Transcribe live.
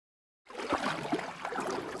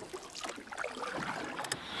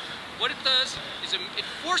what it does is it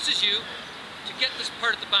forces you to get this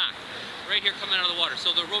part at the back, right here coming out of the water. So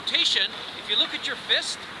the rotation, if you look at your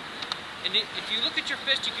fist, and if you look at your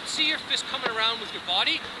fist, you can see your fist coming around with your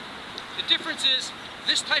body. The difference is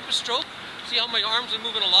this type of stroke, see how my arms are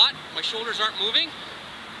moving a lot, my shoulders aren't moving,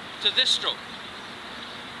 to this stroke.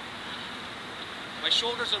 My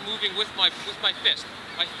shoulders are moving with my fist.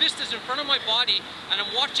 My fist is in front of my body, and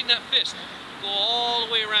I'm watching that fist go all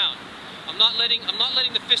the way around. I'm not letting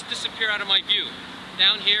the fist disappear out of my view,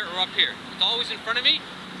 down here or up here. It's always in front of me,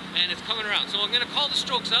 and it's coming around. So I'm going to call the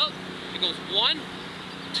strokes out. It goes 1,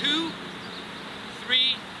 2,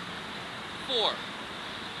 3, 4.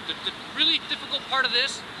 The really difficult part of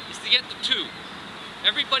this is to get the 2.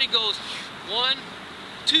 Everybody goes 1,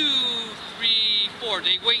 2, 3, 4.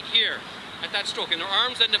 They wait here at that stroke, and their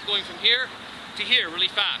arms end up going from here to here really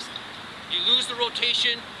fast. You lose the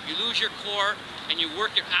rotation, you lose your core, and you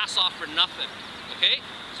work your ass off for nothing. Okay?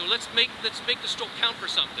 So let's make the stroke count for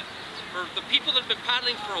something. For the people that have been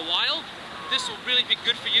paddling for a while, this will really be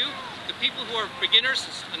good for you. The people who are beginners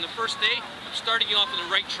on the first day, I'm starting you off on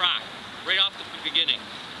the right track, right off the beginning.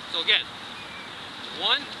 So again,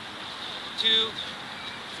 1, 2,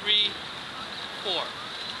 3, 4.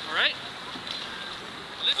 All right?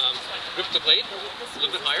 Grip the blade a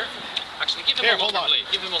little bit higher. Actually, give him a longer blade.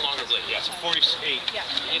 Give him a longer blade. Yeah, it's a 48. Yeah.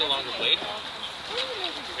 You need a longer blade.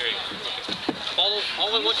 There you go. Okay. Follow.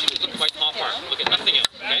 All I want you to do is look at my top arm. Look at nothing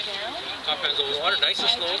else. Okay. Top hand's over the water, nice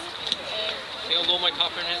and slow. See how low my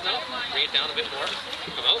top hand is now? Bring it down a bit more.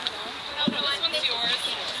 Come out. This one's yours.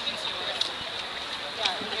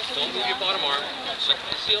 Don't move your bottom arm.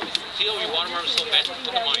 See how your bottom arm is still bent?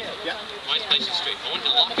 Look at mine. Yeah. Mine's nice and straight. I want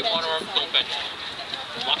you to lock your bottom arm. Don't bend it.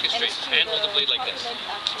 Lock it straight and hold the blade like this.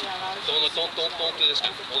 Don't do this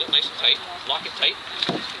now. Hold it nice and tight. Lock it tight.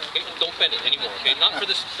 Okay, don't bend it anymore. Okay, not for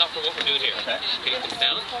what we're doing here. Okay, put it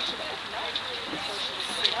down.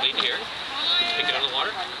 Blade here. Take it out of the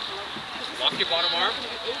water. Lock your bottom arm.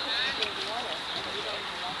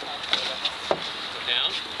 Put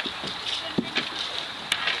down.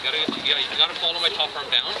 You gotta follow my top arm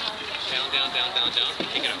down. Down, down, down, down, down.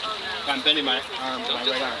 Take it out. I'm bending my arm, my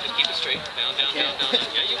right arm. Just keep it straight. Down, down, down, down, down.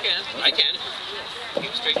 Yeah, you can. I can.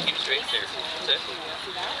 Keep it straight, keep it straight. There. That's it.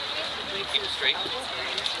 Keep it straight. A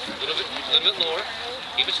little bit lower.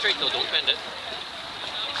 Keep it straight though, don't bend it.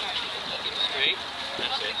 Keep it straight.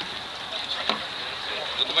 That's it.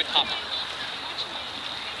 Look at my top arm.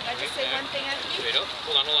 Can I just say one thing, Anthony? Straight up.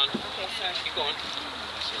 Hold on, hold on. Okay, sorry. Keep going.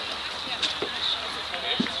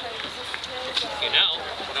 Okay, now,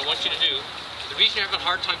 what I want you to do, the reason you're having a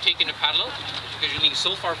hard time taking the paddle out is because you're leaning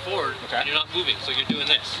so far forward and you're not moving, so you're doing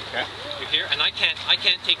this. Okay. You're here, and I can't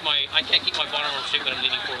keep my bottom arm straight when I'm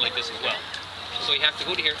leaning forward like this as well. So you have to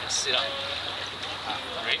go to here and sit up.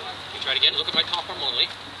 Right? You try it again. Look at my top arm only.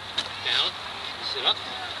 Down. Sit up.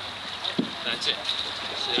 That's it.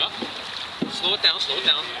 Sit up. Slow it down. Slow it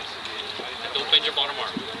down. And don't bend your bottom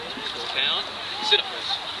arm. Slow it down. Sit up.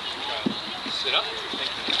 Sit up.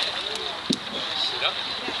 Sit up.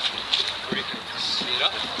 Sit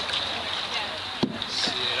up.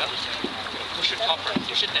 Sit up. Push your top arm.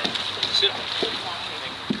 Push it down. Sit up.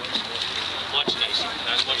 Much nicer.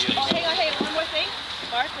 That's much nicer. Oh, hang on. One more thing.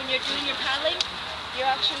 Mark, when you're doing your paddling, you're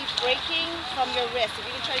actually breaking from your wrist. If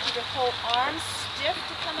you can try to keep your whole arm stiff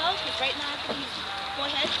to come out, because right now, go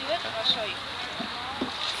ahead, do it, and I'll show you.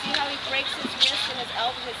 See how he breaks his wrist and his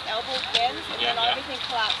elbow bends, and then everything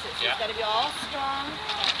collapses. So it's got to be all strong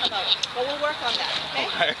and come out. But we'll work on that,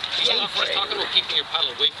 okay? We're talking about keeping your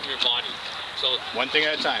paddle away from your body. So one thing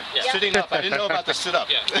at a time. Yeah. Sitting up. I didn't know about the sit up.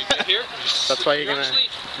 Yeah, right here. That's why you're gonna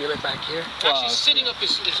feel it back here. Actually, sitting up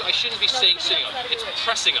is I shouldn't be saying sitting up. It's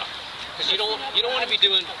pressing up, because you don't want to be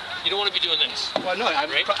doing this. Well, no,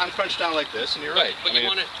 I'm crunched down like this, and you're right. But you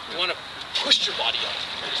want to push your body up.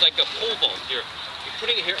 It's like a pole vault. You're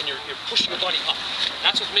putting it here and you're pushing your body up.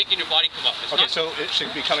 That's what's making your body come up. It's okay, not, so it should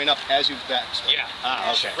be coming up as you back. Yeah.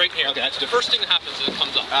 Okay. Right here. Okay, that's the different. first thing that happens is it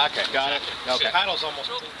comes up. Okay, got it. Okay. So Paddle's almost.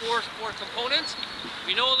 Four components.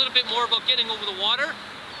 We know a little bit more about getting over the water.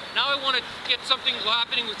 Now I want to get something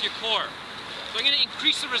happening with your core. So I'm going to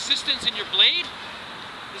increase the resistance in your blade.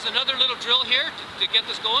 There's another little drill here to get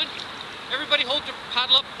this going. Everybody hold your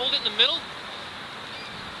paddle up, hold it in the middle.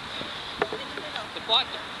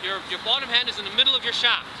 Your bottom hand is in the middle of your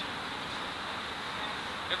shaft.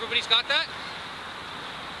 Everybody's got that?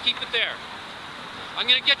 Keep it there. I'm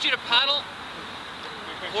going to get you to paddle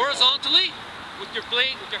horizontally with your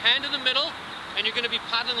blade, with your hand in the middle, and you're going to be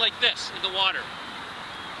paddling like this in the water.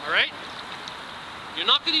 All right? You're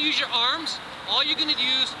not going to use your arms. All you're going to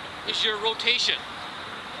use is your rotation.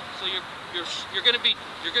 So you're going to be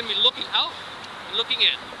looking out and looking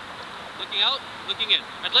in. Looking out, looking in.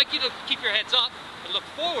 I'd like you to keep your heads up and look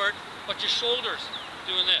forward, but your shoulders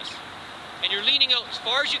doing this. And you're leaning out as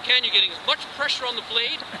far as you can. You're getting as much pressure on the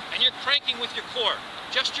blade, and you're cranking with your core.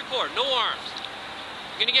 Just your core, no arms.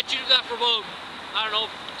 I'm gonna get you to that for about, I don't know,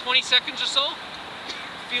 20 seconds or so.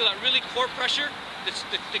 Feel that really core pressure.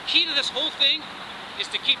 The key to this whole thing is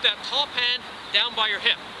to keep that top hand down by your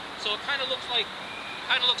hip. So it kind of looks like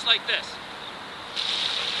this.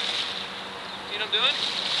 See what I'm doing?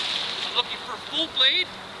 I'm looking for full blade.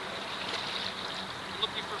 I'm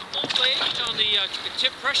looking for full blade on the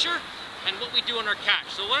tip pressure and what we do on our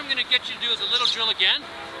catch. So what I'm going to get you to do is a little drill again.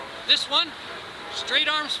 This one, straight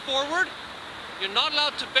arms forward. You're not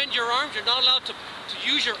allowed to bend your arms. You're not allowed to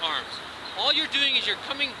use your arms. All you're doing is you're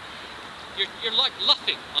like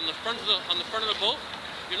luffing on the front of the boat.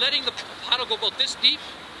 You're letting the paddle go about this deep,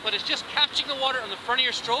 but it's just catching the water on the front of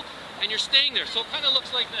your stroke, and you're staying there. So it kind of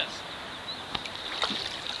looks like this.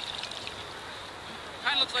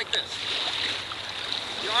 Kind of looks like this.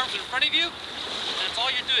 Your arms in front of you, and that's all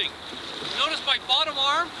you're doing. Notice my bottom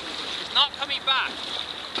arm is not coming back.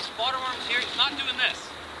 This bottom arm's here, it's not doing this.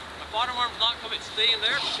 My bottom arm's not coming, it's staying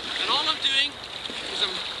there. And all I'm doing is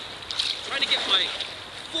I'm trying to get my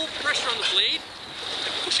full pressure on the blade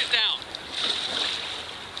and push it down.